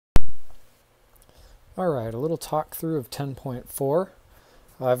All right, a little talk through of 10.4.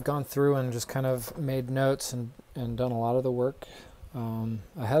 I've gone through and just kind of made notes and done a lot of the work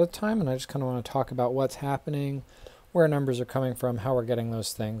ahead of time, and I just kind of want to talk about what's happening, where numbers are coming from, how we're getting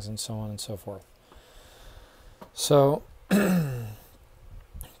those things, and so on and so forth. So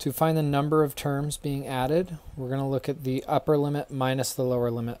to find the number of terms being added, we're going to look at the upper limit minus the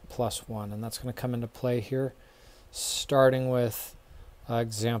lower limit plus 1, and that's going to come into play here, starting with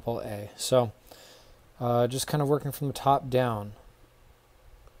example A. So just kind of working from the top down.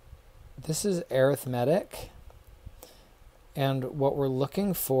 This is arithmetic, and what we're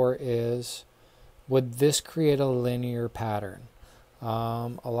looking for is, would this create a linear pattern? A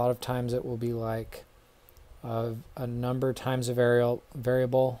lot of times it will be like a number times a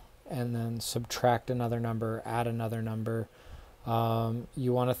variable, and then subtract another number, add another number.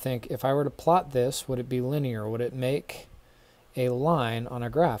 You want to think, if I were to plot this, would it be linear? Would it make a line on a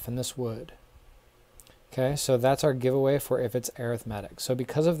graph? And this would. Okay, so that's our giveaway for if it's arithmetic. So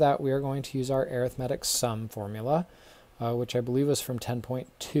because of that, we are going to use our arithmetic sum formula, which I believe was from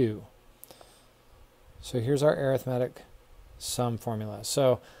 10.2. So here's our arithmetic sum formula.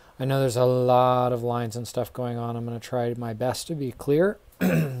 So I know there's a lot of lines and stuff going on. I'm going to try my best to be clear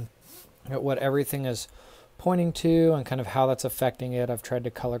at what everything is pointing to and kind of how that's affecting it. I've tried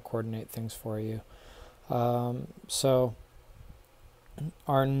to color coordinate things for you. So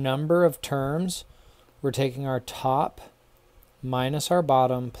our number of terms, we're taking our top minus our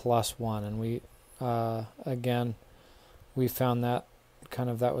bottom plus 1. And we, again, we found that kind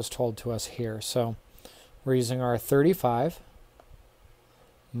of that was told to us here. So we're using our 35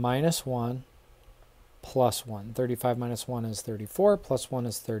 minus 1 plus 1. 35 minus 1 is 34, plus 1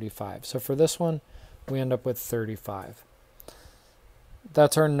 is 35. So for this one, we end up with 35.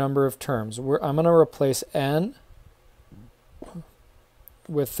 That's our number of terms. I'm going to replace n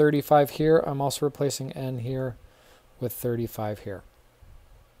with 35 here. I'm also replacing n here with 35 here.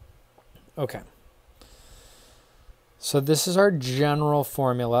 Okay. So this is our general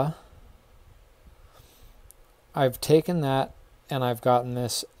formula. I've taken that and I've gotten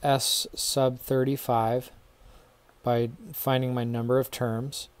this s sub 35 by finding my number of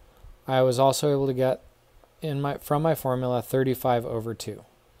terms. I was also able to get from my formula 35 over 2.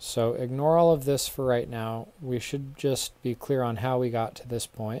 So ignore all of this for right now. We should just be clear on how we got to this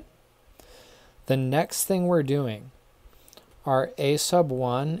point. The next thing we're doing, our a sub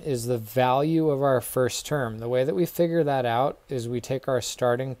 1 is the value of our first term. The way that we figure that out is we take our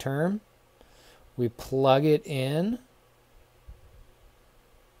starting term, we plug it in.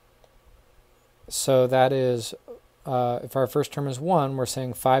 So that is, if our first term is 1, we're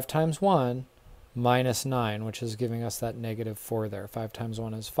saying 5 times 1 minus 9, which is giving us that negative 4 there. 5 times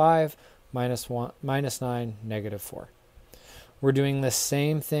 1 is 5, minus 9, negative 4. We're doing the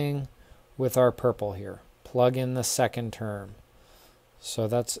same thing with our purple here. Plug in the second term. So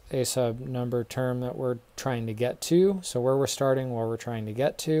that's a sub number term that we're trying to get to. So where we're starting, where we're trying to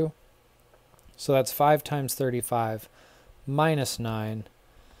get to. So that's 5 times 35 minus 9,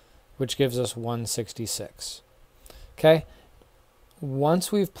 which gives us 166. Okay?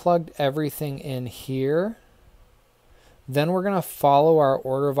 Once we've plugged everything in here, then we're going to follow our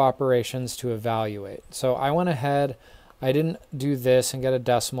order of operations to evaluate. So I went ahead, I didn't do this and get a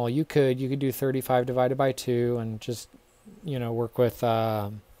decimal. You could do 35 divided by 2 and just, you know, work with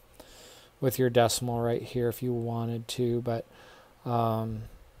your decimal right here if you wanted to, but I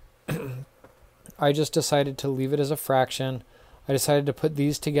just decided to leave it as a fraction. I decided to put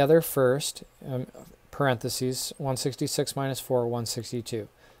these together first, parentheses, 166 minus 4, 162.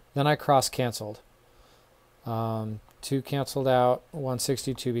 Then I cross-canceled. 2 canceled out,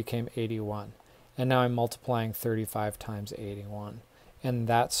 162 became 81. And now I'm multiplying 35 times 81. And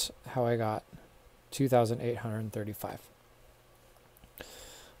that's how I got 2,835.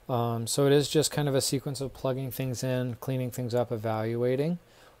 So it is just kind of a sequence of plugging things in, cleaning things up, evaluating.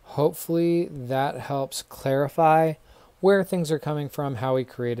 Hopefully that helps clarify where things are coming from, how we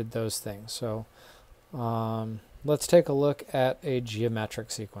created those things. So let's take a look at a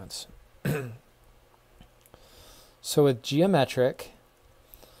geometric sequence. So with geometric,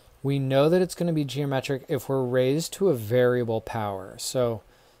 we know that it's going to be geometric if we're raised to a variable power. So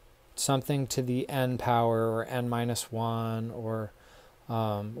something to the n power or n minus 1, or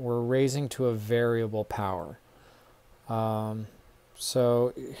we're raising to a variable power.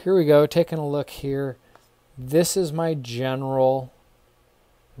 So here we go, taking a look here. This is my general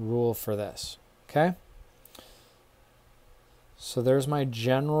rule for this, okay? So there's my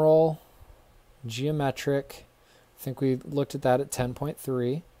general geometric. I think we looked at that at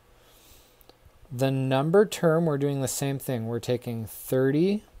 10.3. The number term, we're doing the same thing. We're taking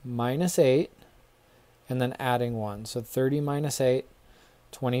 30 minus 8 and then adding 1. So 30 minus 8,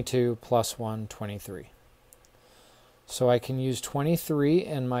 22 plus 1, 23. So I can use 23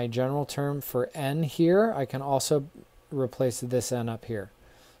 in my general term for n here. I can also replace this n up here.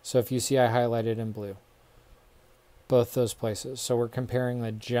 So if you see, I highlighted in blue both those places. So we're comparing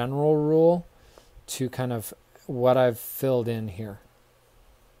the general rule to kind of what I've filled in here.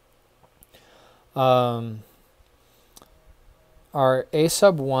 Our a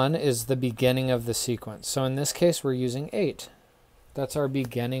sub 1 is the beginning of the sequence. So in this case, we're using 8. That's our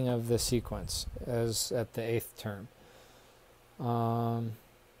beginning of the sequence as at the 8th term.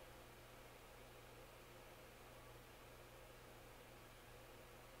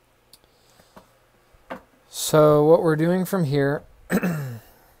 So what we're doing from here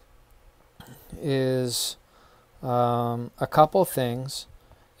is a couple things.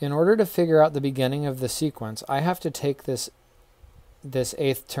 In order to figure out the beginning of the sequence, I have to take this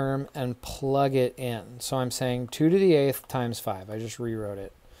 8th term and plug it in. So I'm saying 2 to the 8th times 5. I just rewrote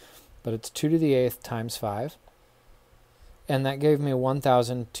it. But it's 2 to the 8th times 5. And that gave me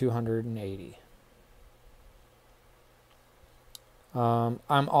 1,280. I'm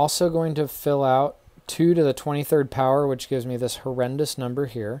also going to fill out 2 to the 23rd power, which gives me this horrendous number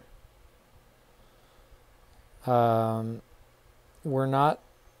here. We're not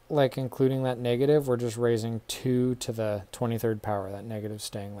like including that negative, we're just raising 2 to the 23rd power, that negative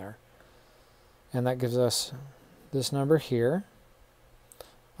staying there. And that gives us this number here.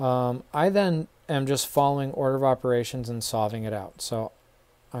 I then am just following order of operations and solving it out. So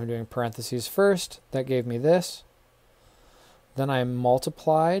I'm doing parentheses first, that gave me this. Then I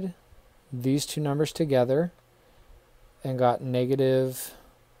multiplied these two numbers together and got negative,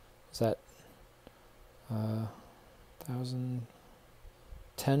 is that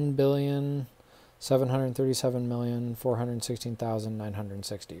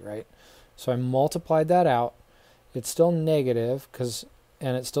 10,737,416,960, right? So I multiplied that out. It's still negative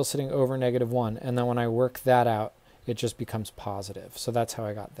and it's still sitting over -1. And then when I work that out, it just becomes positive. So that's how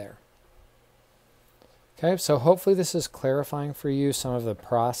I got there. Okay, so hopefully this is clarifying for you some of the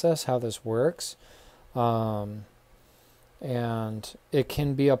process, how this works. And it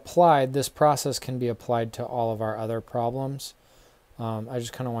can be applied, this process can be applied to all of our other problems. I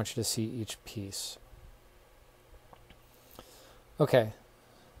just kind of want you to see each piece. Okay,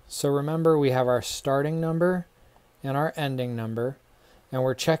 so remember we have our starting number and our ending number, and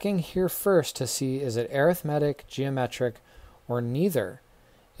we're checking here first to see is it arithmetic, geometric, or neither.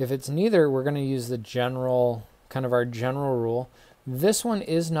 If it's neither, we're going to use the general, kind of our general rule. This one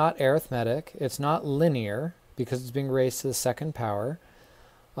is not arithmetic, it's not linear, because it's being raised to the 2nd power.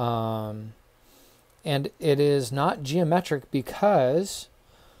 And it is not geometric because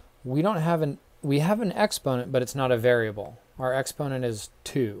we have an exponent, but it's not a variable. Our exponent is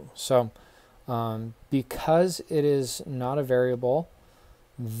 2. So because it is not a variable,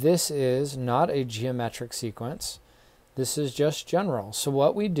 this is not a geometric sequence. This is just general. So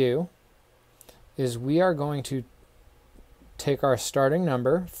what we do is we are going to take our starting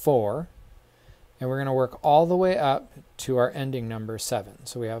number, 4, and we're going to work all the way up to our ending number, 7.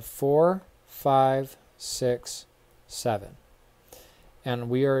 So we have 4, 5, 6, 7. And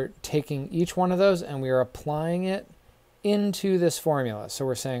we are taking each one of those and we are applying it into this formula. So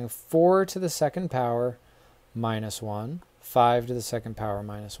we're saying 4 to the 2nd power minus 1, 5 to the 2nd power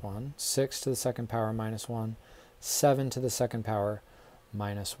minus 1, 6 to the 2nd power minus 1, 7 to the 2nd power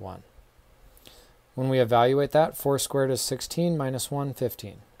minus 1. When we evaluate that, 4 squared is 16, minus 1,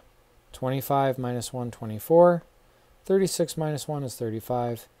 15. 25 minus 1, 24. 36 minus 1 is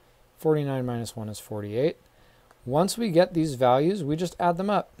 35. 49 minus 1 is 48. Once we get these values, we just add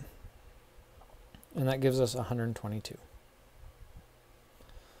them up. And that gives us 122.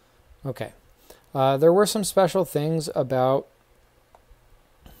 Okay. There were some special things about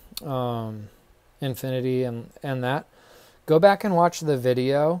infinity and that. Go back and watch the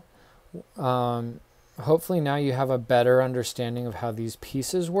video. Hopefully now you have a better understanding of how these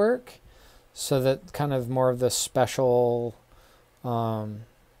pieces work, so that kind of more of the special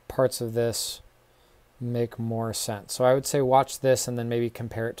parts of this make more sense. So I would say watch this and then maybe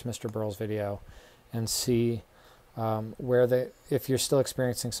compare it to Mr. Burrell's video and see if you're still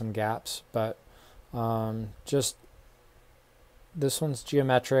experiencing some gaps. But just this one's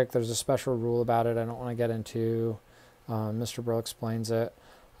geometric. There's a special rule about it I don't want to get into. Mr. Burrell explains it.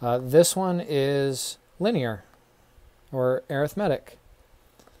 This one is linear or arithmetic.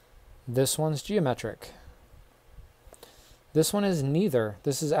 This one's geometric. This one is neither.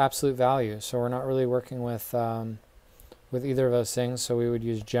 This is absolute value. So we're not really working with either of those things. So we would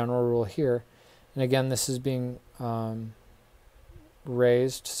use general rule here. And again, this is being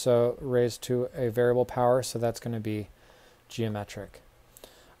raised, so raised to a variable power, so that's going to be geometric.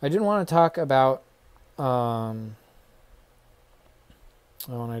 I didn't want to talk about, and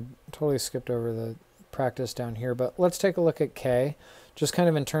I totally skipped over the practice down here, but let's take a look at K, just kind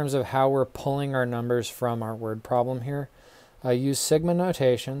of in terms of how we're pulling our numbers from our word problem here. Use sigma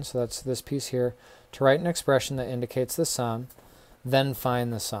notation, so that's this piece here, to write an expression that indicates the sum, then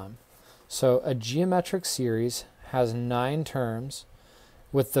find the sum. So a geometric series has 9 terms,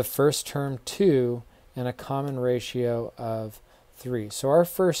 with the first term 2 and a common ratio of 3. So our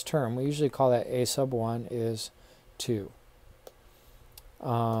first term, we usually call that a sub 1, is 2.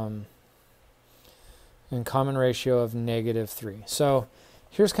 And common ratio of -3. So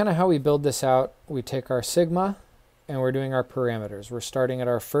here's kind of how we build this out. We take our sigma and we're doing our parameters. We're starting at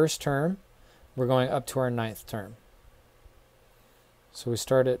our first term. We're going up to our 9th term. So we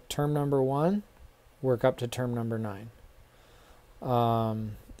start at term number 1, work up to term number 9.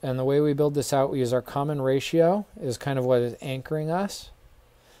 And the way we build this out, we use our common ratio is kind of what is anchoring us.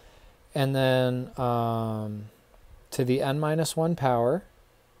 And then to the n-1 power,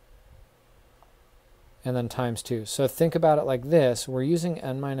 and then times 2. So think about it like this. We're using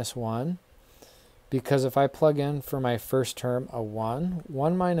n-1 because if I plug in for my first term a 1,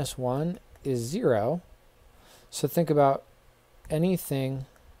 1 minus 1 is 0. So think about anything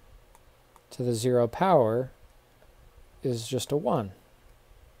to the 0 power is just a 1.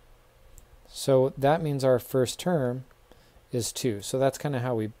 So that means our first term is 2. So that's kind of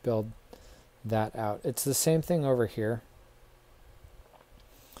how we build that out. It's the same thing over here.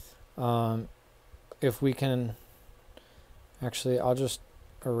 If we can, actually, I'll just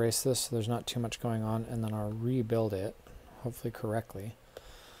erase this so there's not too much going on, and then I'll rebuild it, hopefully correctly.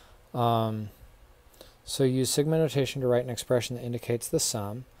 So use sigma notation to write an expression that indicates the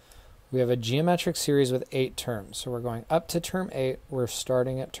sum. We have a geometric series with 8 terms. So we're going up to term 8. We're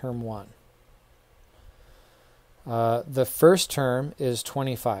starting at term 1. The first term is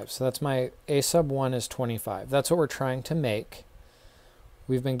 25. So that's my a sub 1 is 25. That's what we're trying to make.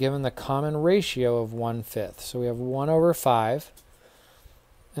 We've been given the common ratio of 1/5. So we have 1 over 5.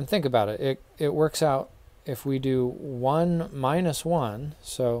 And think about it. It works out if we do 1 minus 1.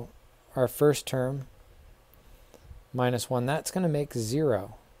 So our first term minus 1, that's going to make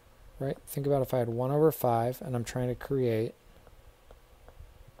 0. Right? Think about if I had 1 over 5 and I'm trying to create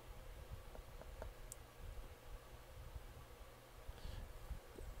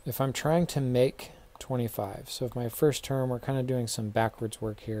if I'm trying to make 25, so if my first term, we're kind of doing some backwards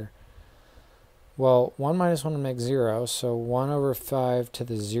work here. Well, 1 minus 1 would make 0, so 1 over 5 to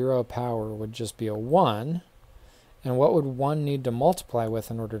the 0 power would just be a 1. And what would 1 need to multiply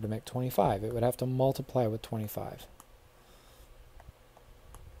with in order to make 25? It would have to multiply with 25.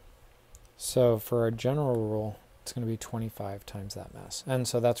 So for our general rule, it's going to be 25 times that mass. And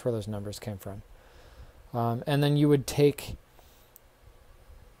so that's where those numbers came from. And then you would take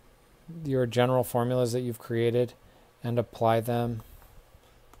your general formulas that you've created and apply them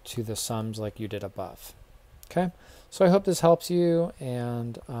to the sums like you did above. Okay, so I hope this helps you,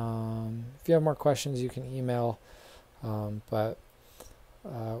 and if you have more questions you can email, but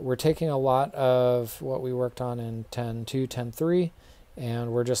we're taking a lot of what we worked on in 10.2, 10.3,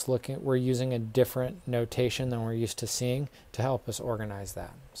 and we're using a different notation than we're used to seeing to help us organize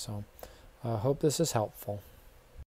that. So I hope this is helpful.